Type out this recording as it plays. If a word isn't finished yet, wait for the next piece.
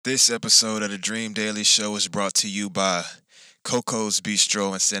This episode of the Dream Daily Show is brought to you by Coco's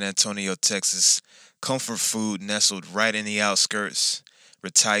Bistro in San Antonio, Texas. Comfort food nestled right in the outskirts.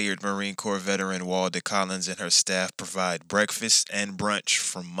 Retired Marine Corps veteran Walda Collins and her staff provide breakfast and brunch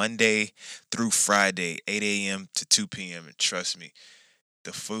from Monday through Friday, 8 a.m. to 2 p.m. And trust me,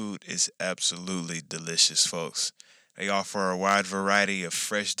 the food is absolutely delicious, folks. They offer a wide variety of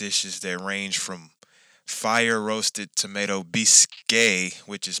fresh dishes that range from fire roasted tomato biscuit,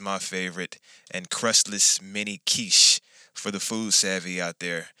 which is my favorite, and crustless mini quiche for the food savvy out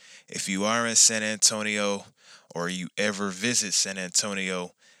there. If you are in San Antonio or you ever visit San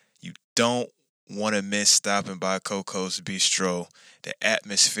Antonio, you don't want to miss stopping by Coco's Bistro. The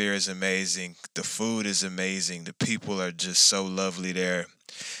atmosphere is amazing. The food is amazing. The people are just so lovely there.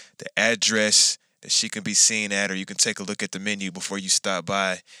 The address that she can be seen at, or you can take a look at the menu before you stop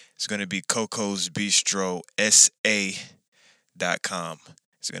by, it's going to be Coco's Bistro SA.com.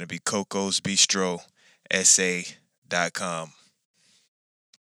 It's going to be Coco's Bistro SA.com.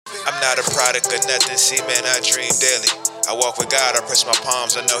 I'm not a product of nothing, see man, I dream daily. I walk with God, I press my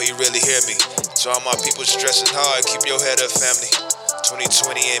palms, I know he really hear me. So all my people stressing hard, keep your head up family.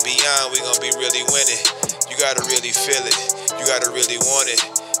 2020 and beyond, we gon' be really winning. You gotta really feel it, you gotta really want it.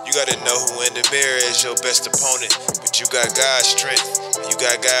 You gotta know who in the mirror is your best opponent. But you got God's strength, and you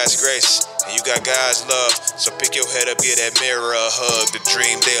got God's grace, and you got God's love. So pick your head up, give that mirror a hug, the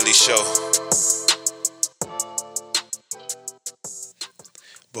Dream Daily Show.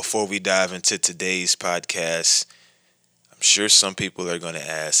 Before we dive into today's podcast, I'm sure some people are going to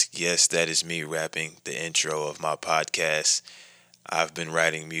ask, yes, that is me rapping the intro of my podcast. I've been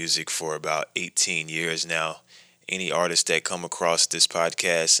writing music for about 18 years now. Any artists that come across this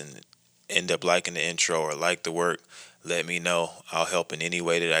podcast and end up liking the intro or like the work, let me know. I'll help in any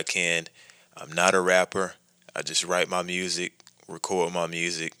way that I can. I'm not a rapper. I just write my music, record my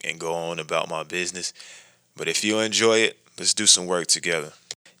music, and go on about my business. But if you enjoy it, let's do some work together.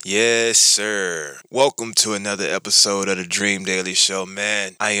 Yes, sir. Welcome to another episode of the Dream Daily Show,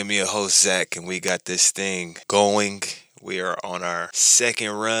 man. I am your host, Zach, and we got this thing going. We are on our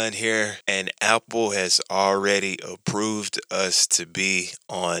second run here, and Apple has already approved us to be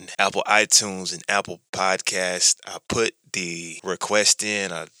on Apple iTunes and Apple Podcast. I put the request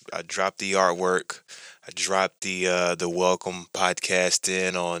in. I dropped the artwork. I dropped the welcome podcast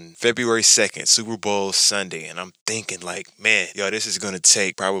in on February 2nd, Super Bowl Sunday. And I'm thinking like, man, this is going to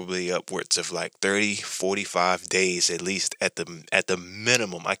take probably upwards of like 30, 45 days at least at the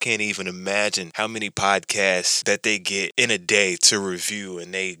minimum. I can't even imagine how many podcasts that they get in a day to review.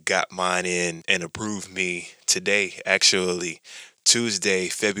 And they got mine in and approved me today, actually. Tuesday,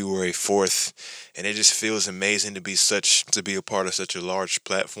 February 4th. And it just feels amazing to be a part of such a large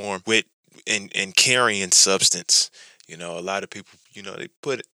platform with and carrying substance. A lot of people, they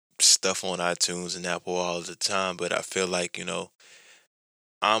put stuff on iTunes and Apple all the time, but I feel like,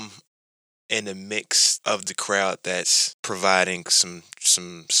 I'm in the mix of the crowd that's providing some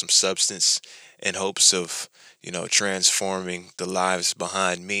substance in hopes of, transforming the lives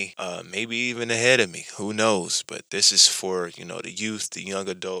behind me, maybe even ahead of me. Who knows? But this is for, the youth, the young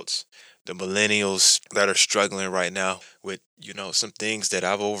adults, the millennials that are struggling right now with, some things that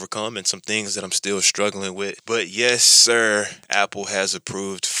I've overcome and some things that I'm still struggling with. But yes, sir, Apple has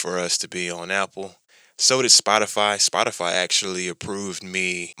approved for us to be on Apple. So did Spotify. Spotify actually approved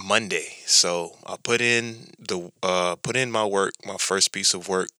me Monday. So I put in my work, my first piece of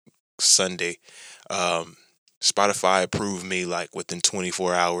work Sunday. Spotify approved me like within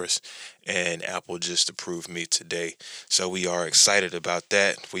 24 hours, and Apple just approved me today. So we are excited about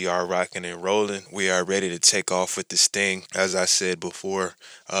that. We are rocking and rolling. We are ready to take off with this thing. As I said before,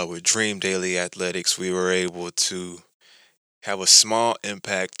 with Dream Daily Athletics, we were able to have a small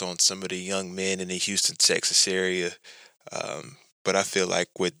impact on some of the young men in the Houston, Texas area. But I feel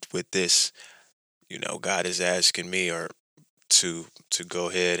like with this, God is asking me to go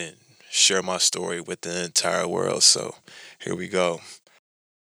ahead and share my story with the entire world. So here we go.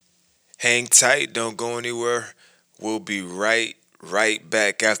 Hang tight, don't go anywhere. We'll be right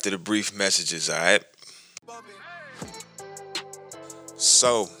back after the brief messages, all right?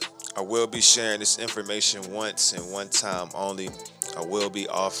 So, I will be sharing this information once and one time only. I will be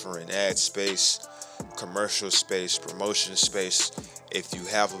offering ad space, commercial space, promotion space. If you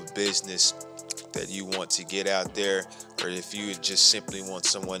have a business that you want to get out there, or if you just simply want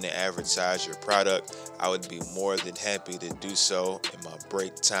someone to advertise your product, I would be more than happy to do so in my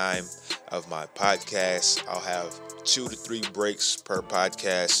break time of my podcast. I'll have 2 to 3 breaks per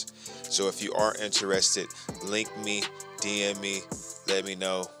podcast. So if you are interested, link me, DM me, let me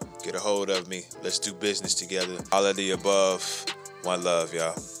know, get a hold of me. Let's do business together. All of the above. One love,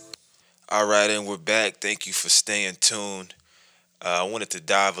 y'all. All right, and we're back. Thank you for staying tuned. I wanted to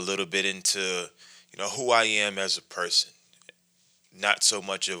dive a little bit into, who I am as a person. Not so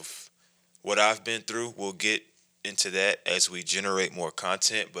much of what I've been through. We'll get into that as we generate more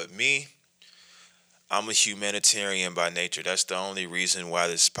content. But me, I'm a humanitarian by nature. That's the only reason why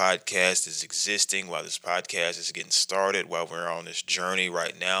this podcast is existing, why this podcast is getting started, why we're on this journey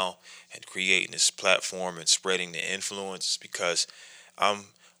right now and creating this platform and spreading the influence because I'm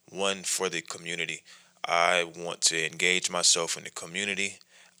one for the community. I want to engage myself in the community.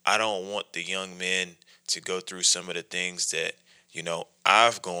 I don't want the young men to go through some of the things that,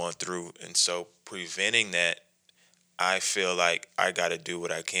 I've gone through. And so preventing that, I feel like I got to do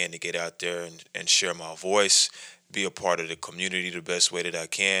what I can to get out there and share my voice, be a part of the community the best way that I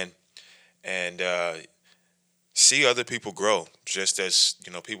can, and see other people grow. Just as,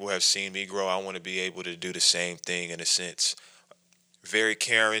 people have seen me grow, I want to be able to do the same thing in a sense. Very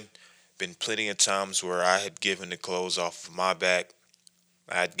caring. Been plenty of times where I had given the clothes off of my back.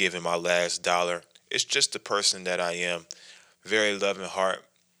 I had given my last dollar. It's just the person that I am. Very loving heart.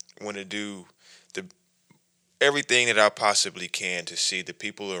 Want to do the everything that I possibly can to see the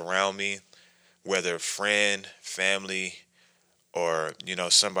people around me, whether friend, family, or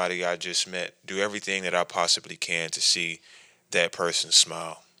somebody I just met, do everything that I possibly can to see that person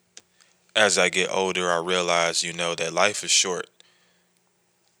smile. As I get older, I realize, that life is short.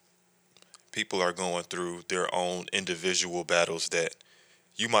 People are going through their own individual battles that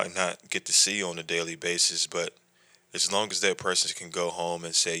you might not get to see on a daily basis, but as long as that person can go home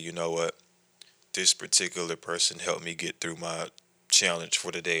and say, you know what, this particular person helped me get through my challenge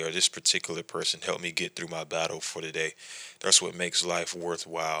for the day, or this particular person helped me get through my battle for the day. That's what makes life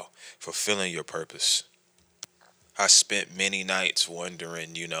worthwhile, fulfilling your purpose. I spent many nights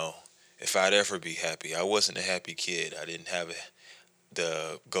wondering, if I'd ever be happy. I wasn't a happy kid. I didn't have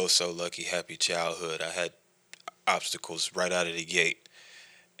the go so lucky happy childhood. I had obstacles right out of the gate.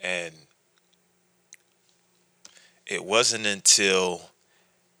 And it wasn't until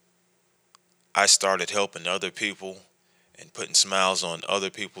I started helping other people and putting smiles on other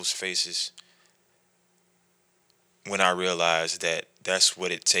people's faces when I realized that that's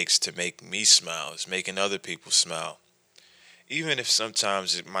what it takes to make me smile, is making other people smile. Even if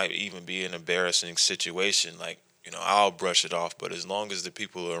sometimes it might even be an embarrassing situation, like, I'll brush it off, but as long as the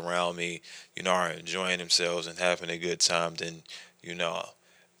people around me, are enjoying themselves and having a good time, then, you know,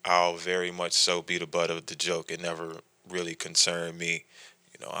 I'll very much so be the butt of the joke. It never really concerned me.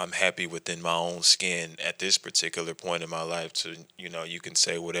 I'm happy within my own skin at this particular point in my life to, you can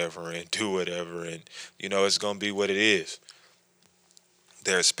say whatever and do whatever and, it's going to be what it is.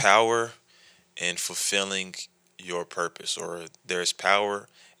 There's power in fulfilling your purpose, or there's power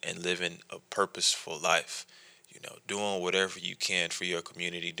in living a purposeful life. Doing whatever you can for your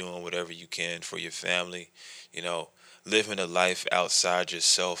community, doing whatever you can for your family. You know, living a life outside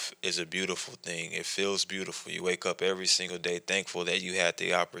yourself is a beautiful thing. It feels beautiful. You wake up every single day thankful that you had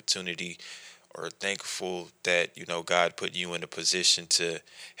the opportunity, or thankful that, God put you in a position to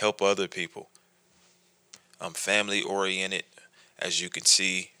help other people. I'm family oriented, as you can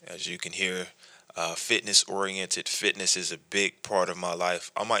see, as you can hear. Fitness oriented. Fitness is a big part of my life.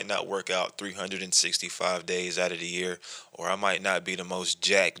 I might not work out 365 days out of the year, or I might not be the most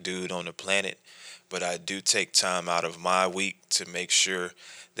jacked dude on the planet, but I do take time out of my week to make sure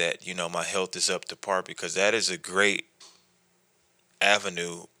that, my health is up to par, because that is a great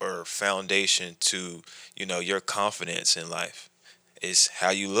avenue or foundation to, your confidence in life. Is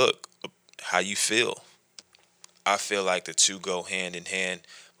how you look, how you feel. I feel like the two go hand in hand.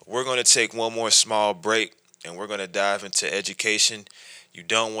 We're going to take one more small break and we're going to dive into education. You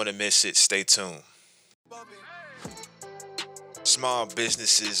don't want to miss it. Stay tuned. Small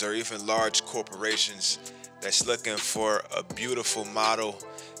businesses or even large corporations that's looking for a beautiful model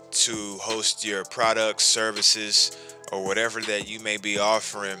to host your products, services, or whatever that you may be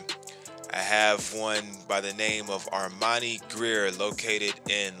offering. I have one by the name of Armani Greer, located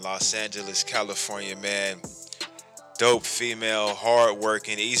in Los Angeles, California, man. Dope female,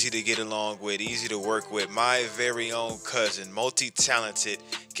 hardworking, easy to get along with, easy to work with. My very own cousin, multi-talented,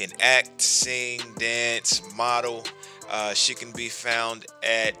 can act, sing, dance, model. She can be found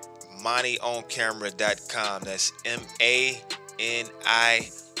at manionCamera.com. That's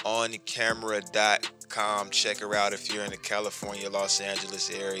MANI oncamera.com. Check her out if you're in the California, Los Angeles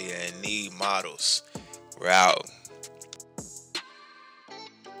area and need models. We're out.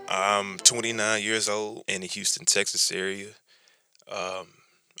 I'm 29 years old in the Houston, Texas area. Um,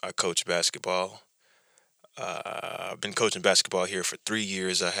 I coach basketball. I've been coaching basketball here for 3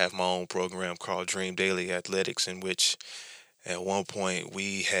 years. I have my own program called Dream Daily Athletics, in which At one point,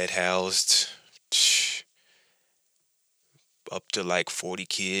 we had housed up to like 40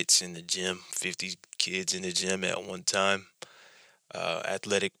 kids in the gym, 50 kids in the gym at one time.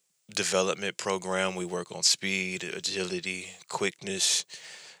 Athletic development program. We work on speed, agility, quickness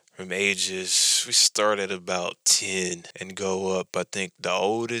from ages. We start at about 10 and go up. I think the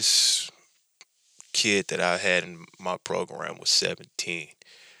oldest kid that I had in my program was 17.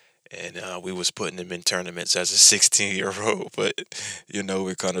 And we was putting him in tournaments as a 16-year-old, but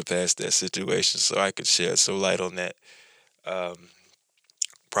we're kind of past that situation, so I could shed some light on that. Um,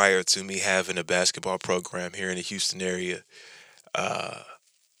 Prior to me having a basketball program here in the Houston area, uh,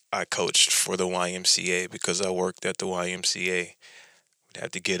 I coached for the YMCA because I worked at the YMCA. We'd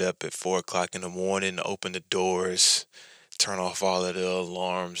have to get up at 4 o'clock in the morning, open the doors, turn off all of the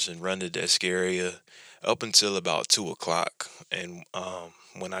alarms, and run the desk area up until about 2 o'clock. And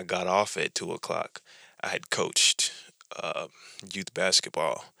when I got off at 2 o'clock, I had coached uh, youth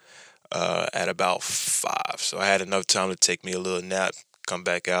basketball at about 5. So I had enough time to take me a little nap, come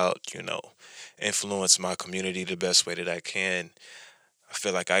back out, influence my community the best way that I can. I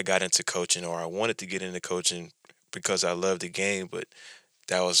feel like I got into coaching, or I wanted to get into coaching because I love the game, but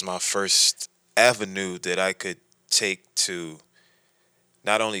that was my first avenue that I could take to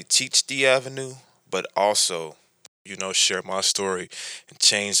not only teach the avenue, but also, share my story and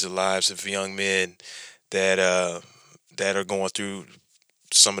change the lives of young men that that are going through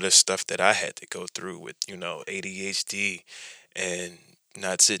some of the stuff that I had to go through with, ADHD and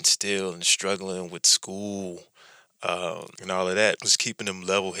not sitting still and struggling with school and all of that. Was keeping them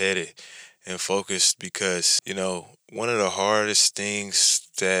level headed and focused because, one of the hardest things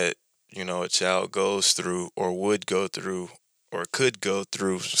that, a child goes through or would go through or could go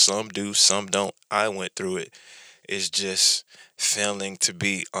through, some do, some don't. I went through it, is just failing to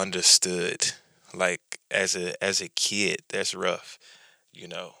be understood. Like as a kid, that's rough, you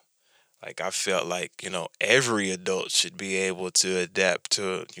know. Like I felt like, every adult should be able to adapt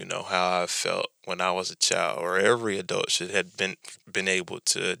to, how I felt when I was a child, or every adult should have been able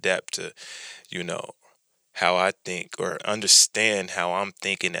to adapt to, you know, how I think or understand how I'm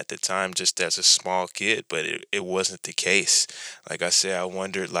thinking at the time just as a small kid, but it wasn't the case. Like I said, I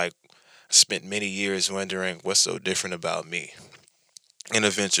wondered like I spent many years wondering what's so different about me. And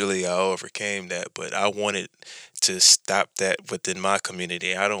eventually I overcame that, but I wanted to stop that within my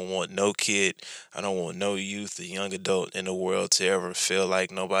community. I don't want no kid, I don't want no youth, a young adult in the world to ever feel like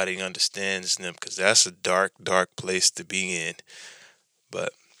nobody understands them, because that's a dark, dark place to be in.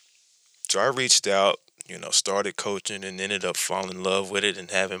 But so I reached out, started coaching and ended up falling in love with it and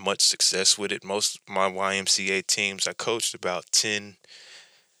having much success with it. Most of my YMCA teams, I coached about 10,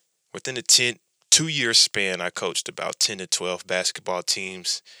 within the 2 year span, I coached about 10 to 12 basketball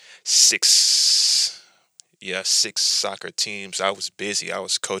teams, six, yeah, six soccer teams. I was busy. I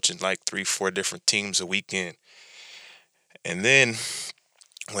was coaching like 3, 4 different teams a weekend. And then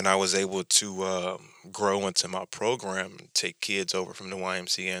when I was able to grow into my program and take kids over from the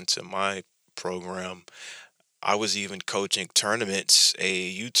YMCA into my program, I was even coaching tournaments,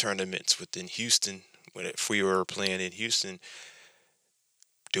 AAU tournaments within Houston. If we were playing in Houston,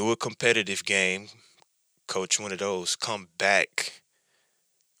 do a competitive game, coach one of those, come back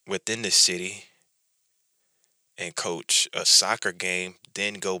within the city and coach a soccer game,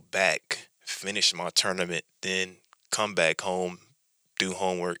 then go back, finish my tournament, then come back home, do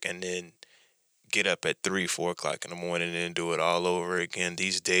homework, and then get up at 3, 4 o'clock in the morning and do it all over again.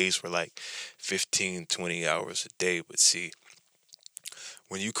 These days were like 15, 20 hours a day. But see,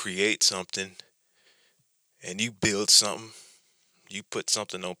 when you create something and you build something, you put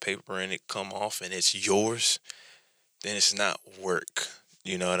something on paper and it come off and it's yours, then it's not work.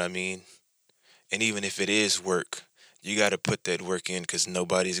 You know what I mean? And even if it is work, you got to put that work in, because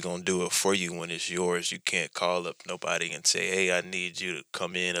nobody's going to do it for you when it's yours. You can't call up nobody and say, hey, I need you to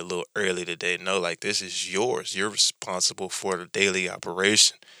come in a little early today. No, like, this is yours. You're responsible for the daily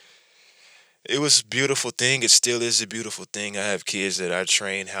operation. It was a beautiful thing. It still is a beautiful thing. I have kids that I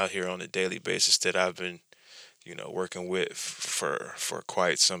train out here on a daily basis that I've been, working with for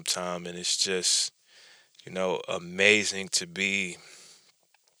quite some time. And it's just, amazing to be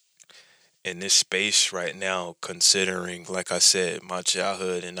in this space right now, considering, like I said, my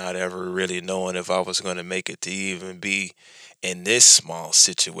childhood and not ever really knowing if I was going to make it to even be in this small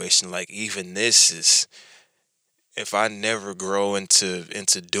situation. Like, even this is, if I never grow into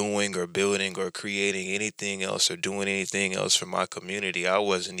doing or building or creating anything else or doing anything else for my community, I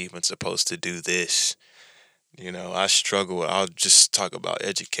wasn't even supposed to do this. I struggle. I'll just talk about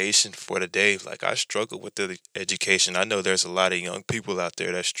education for the day. Like, I struggle with the education. I know there's a lot of young people out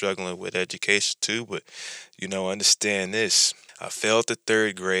there that's struggling with education too, but understand this. I failed the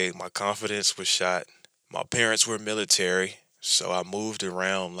third grade. My confidence was shot. My parents were military, so I moved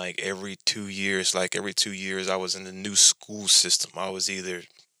around like every 2 years. Like every 2 years, I was in a new school system. I was either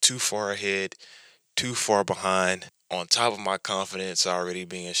too far ahead, too far behind. On top of my confidence already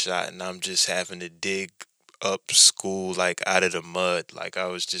being shot, and I'm just having to dig up school like out of the mud. Like I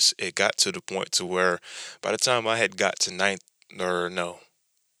was just, it got to the point to where by the time I had got to ninth, or no,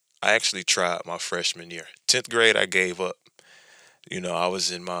 I actually tried my freshman year. 10th grade, I gave up. I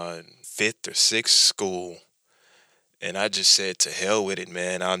was in my fifth or sixth school, and I just said, to hell with it,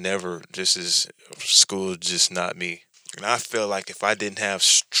 man. I'll never, this is school, just not me. And I feel like if I didn't have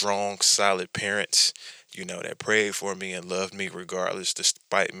strong, solid parents, that prayed for me and loved me regardless,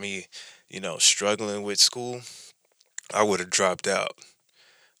 despite me, struggling with school, I would have dropped out.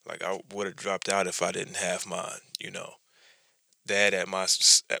 Like I would have dropped out if I didn't have my, dad at my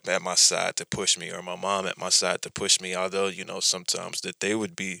side to push me, or my mom at my side to push me. Although sometimes that they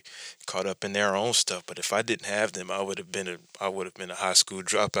would be caught up in their own stuff, but if I didn't have them, I would have been a high school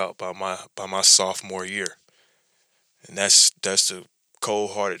dropout by my sophomore year. And that's the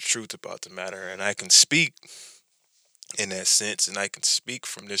cold hearted truth about the matter. And I can speak in that sense, and I can speak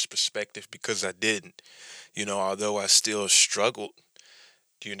from this perspective because I didn't. Although I still struggled,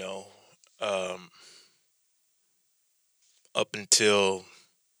 you know, um, up until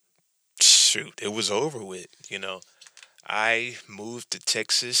shoot, it was over with. I moved to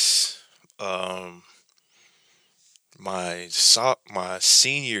Texas, um, my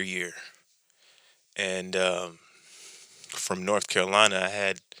senior year, and from North Carolina,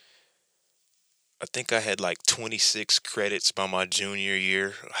 I think I had like 26 credits by my junior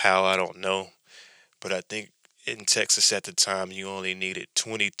year. How, I don't know, but I think in Texas at the time you only needed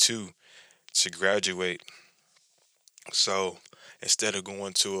 22 to graduate. So instead of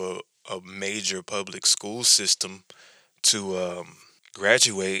going to a major public school system to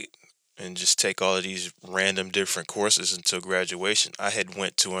graduate and just take all of these random different courses until graduation, I had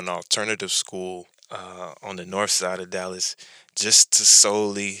went to an alternative school on the north side of Dallas just to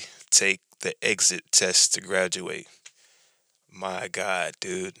solely take the exit test to graduate. My God,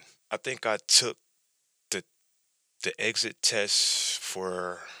 dude. I think I took the the exit test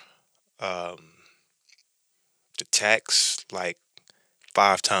for um, the tax like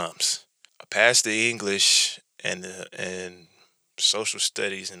 5 times. I passed the English and social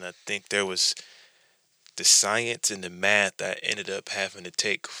studies, and I think there was the science and the math I ended up having to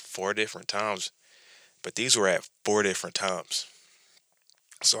take 4 different times. But these were at 4 different times,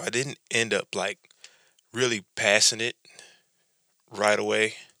 so I didn't end up like really passing it right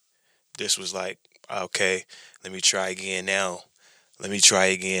away. This was like, okay, let me try again now. Let me try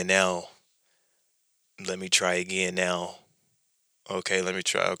again now. Let me try again now. Okay, let me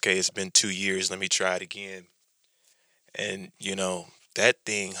try. Okay, it's been 2 years. Let me try it again. And, that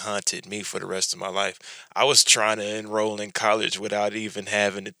thing haunted me for the rest of my life. I was trying to enroll in college without even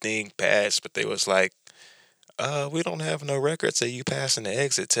having the thing passed, but they was like, we don't have no records of you passing the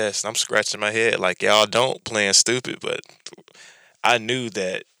exit test. I'm scratching my head like y'all don't, playing stupid, but I knew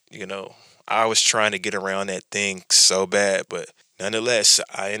that, I was trying to get around that thing so bad, but nonetheless,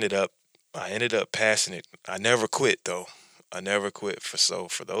 I ended up passing it. I never quit though. I never quit.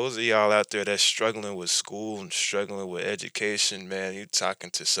 For those of y'all out there that's struggling with school and struggling with education, man, you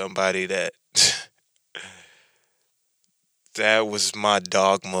talking to somebody that that was my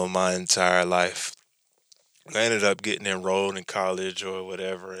dogma my entire life. I ended up getting enrolled in college or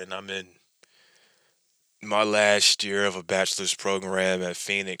whatever, and I'm in my last year of a bachelor's program at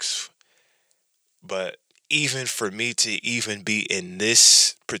Phoenix. But even for me to even be in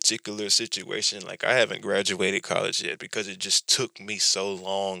this particular situation, like I haven't graduated college yet because it just took me so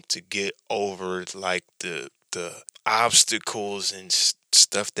long to get over like the obstacles and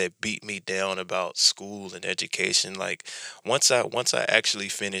stuff that beat me down about school and education. Like once I actually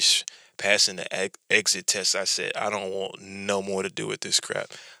finished passing the exit test, I said I don't want no more to do with this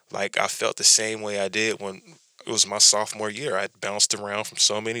crap. Like I felt the same way I did when it was my sophomore year. I had bounced around from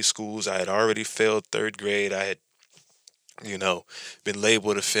so many schools. I had already failed third grade. I had, you know, been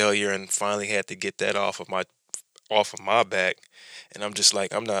labeled a failure and finally had to get that off of my back. And I'm just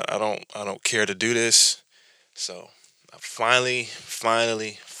like, I don't care to do this. So I finally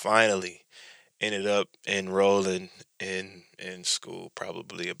ended up enrolling in school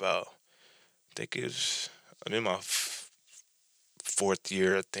probably about, I think it was, I'm in my fourth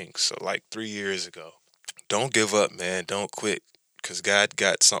year, I think. So like 3 years ago. Don't give up, man. Don't quit. Because God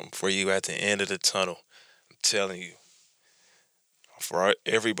got something for you at the end of the tunnel. I'm telling you, for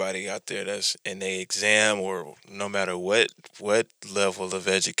everybody out there that's in a exam or no matter what level of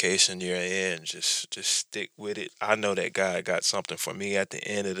education you're in, just stick with it. I know that God got something for me at the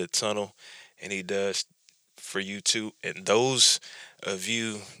end of the tunnel, and He does for you too. And those of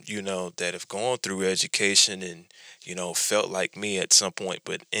you, that have gone through education and felt like me at some point,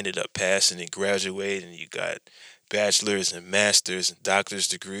 but ended up passing and graduating, you got bachelor's and master's and doctor's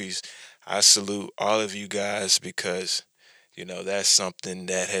degrees. I salute all of you guys because that's something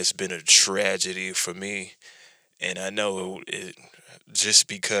that has been a tragedy for me. And I know just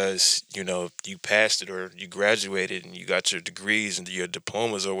because, you passed it or you graduated and you got your degrees and your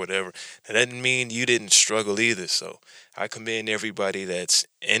diplomas or whatever, that doesn't mean you didn't struggle either. So I commend everybody that's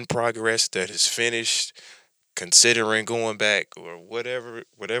in progress, that is finished, considering going back or whatever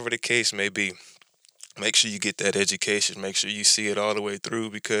the case may be. Make sure you get that education. Make sure you see it all the way through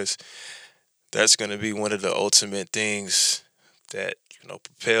because that's going to be one of the ultimate things that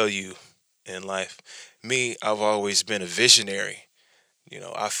propel you in life. Me, I've always been a visionary.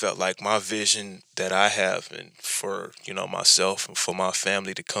 I felt like my vision that I have, and for myself and for my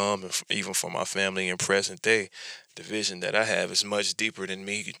family to come, and even for my family in present day, the vision that I have is much deeper than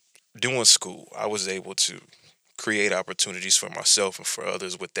me doing school. I was able to create opportunities for myself and for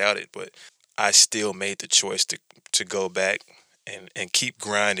others without it, but I still made the choice to go back and keep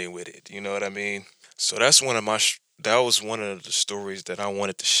grinding with it. You know what I mean? So that was one of the stories that I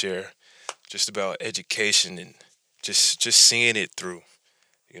wanted to share, just about education and just seeing it through.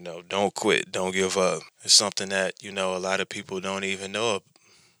 Don't quit, don't give up. It's something that a lot of people don't even know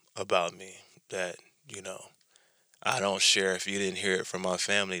about me. That you know I don't share. If you didn't hear it from my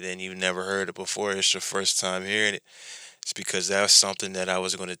family, then you never heard it before. It's your first time hearing it. It's because that's something that I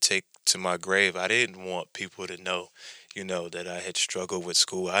was going to take to my grave. I didn't want people to know, that I had struggled with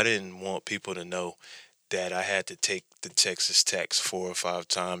school. I didn't want people to know that I had to take the Texas Tech 4 or 5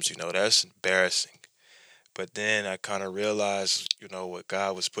 times. That's embarrassing. But then I kind of realized, what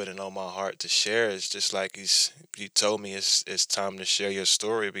God was putting on my heart to share is just like He told me it's time to share your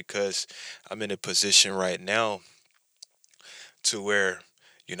story because I'm in a position right now to where,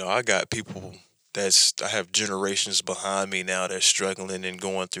 I got people I have generations behind me now that's struggling and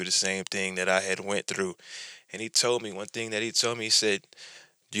going through the same thing that I had went through. And He told me one thing that He told me, He said,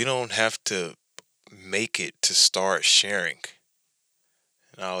 you don't have to make it to start sharing.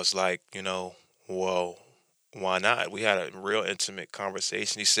 And I was like, well, why not? We had a real intimate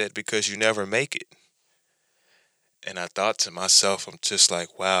conversation. He said, because you never make it. And I thought to myself, I'm just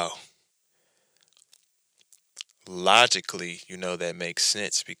like, wow, logically, that makes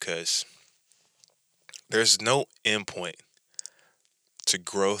sense because there's no endpoint to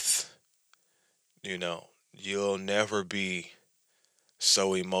growth. You'll never be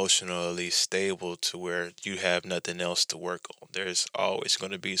so emotionally stable to where you have nothing else to work on. There's always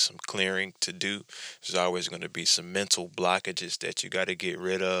going to be some clearing to do. There's always going to be some mental blockages that you got to get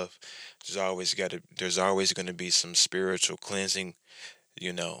rid of. There's always going to be some spiritual cleansing,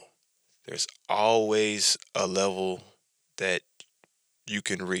 you know. There's always a level that you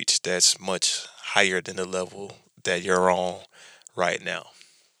can reach that's much higher than the level that you're on right now.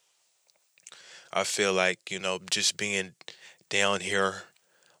 I feel like, just being down here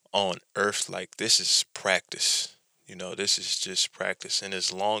on earth, like this is practice. This is just practice. And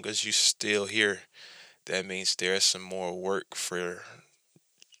as long as you still here, that means there's some more work for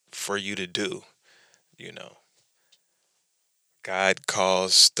you to do. You know, God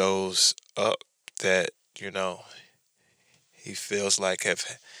calls those up that, He feels like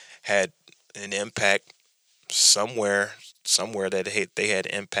have had an impact somewhere, somewhere that they had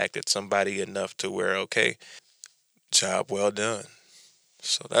impacted somebody enough to where, okay, job well done.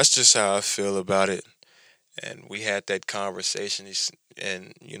 So that's just how I feel about it. And we had that conversation.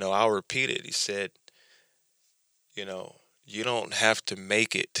 And I'll repeat it. He said, you don't have to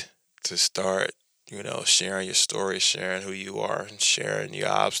make it to start, sharing your story, sharing who you are, and sharing your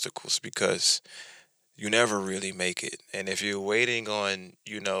obstacles because you never really make it. And if you're waiting on,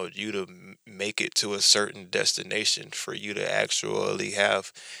 you to make it to a certain destination for you to actually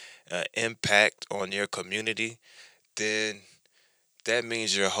have an impact on your community, then that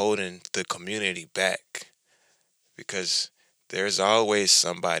means you're holding the community back because there's always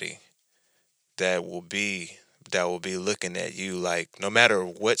somebody that will be looking at you like no matter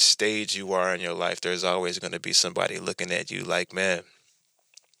what stage you are in your life, there's always going to be somebody looking at you like, man,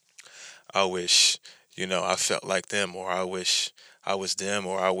 I wish, I felt like them, or I wish I was them,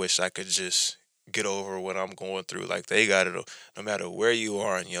 or I wish I could just get over what I'm going through. Like they got it no matter where you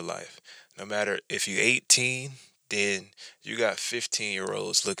are in your life. No matter if you're 18, then you got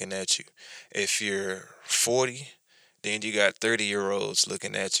 15-year-olds looking at you. If you're 40, then you got 30-year-olds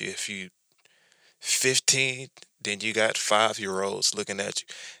looking at you. If you 15, then you got 5-year-olds looking at you.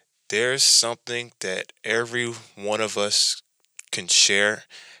 There's something that every one of us can share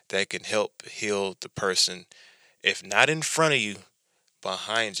that can help heal the person, if not in front of you,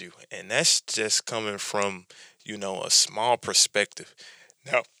 behind you. And that's just coming from, a small perspective.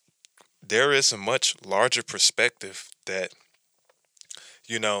 Now, there is a much larger perspective that,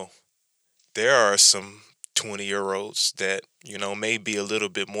 you know, there are some 20-year-olds that, may be a little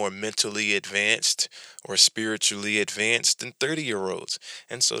bit more mentally advanced or spiritually advanced than 30-year-olds.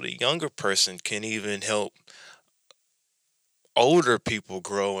 And so the younger person can even help older people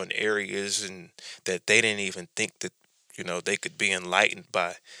grow in areas and that they didn't even think that, they could be enlightened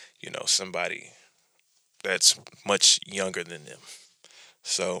by, somebody that's much younger than them.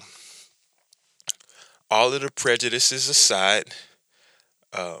 So, all of the prejudices aside,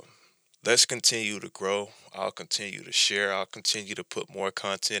 um, let's continue to grow. I'll continue to share. I'll continue to put more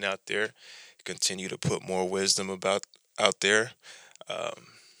content out there. Continue to put more wisdom about out there. Um,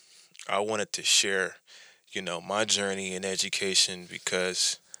 I wanted to share, my journey in education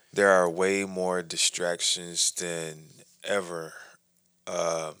because there are way more distractions than ever.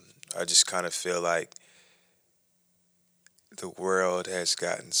 Um, I just kind of feel like the world has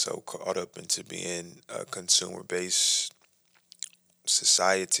gotten so caught up into being a consumer-based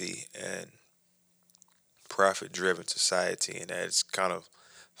society and profit-driven society, and that's kind of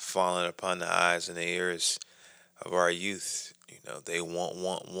fallen upon the eyes and the ears of our youth. They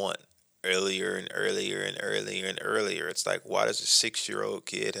want earlier and earlier and earlier and earlier. It's like, why does a 6-year-old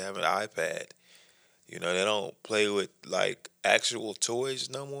kid have an iPad? They don't play with like actual toys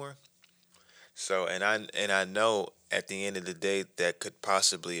no more. So, and I know at the end of the day that could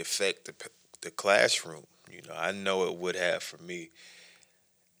possibly affect the classroom. I know it would have for me.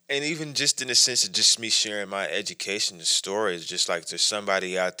 And even just in the sense of just me sharing my education stories, just like there's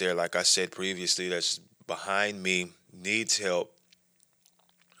somebody out there, like I said previously, that's behind me, needs help,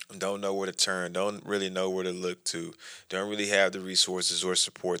 don't know where to turn, don't really know where to look to, don't really have the resources or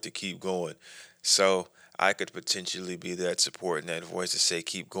support to keep going. So I could potentially be that support and that voice to say,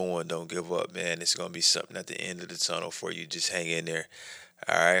 keep going, don't give up, man. It's going to be something at the end of the tunnel for you. Just hang in there.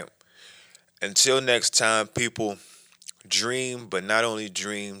 All right. Until next time, people, dream, but not only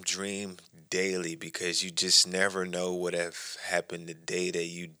dream, dream daily, because you just never know what have happened the day that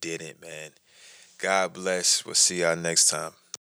you didn't, man. God bless. We'll see y'all next time.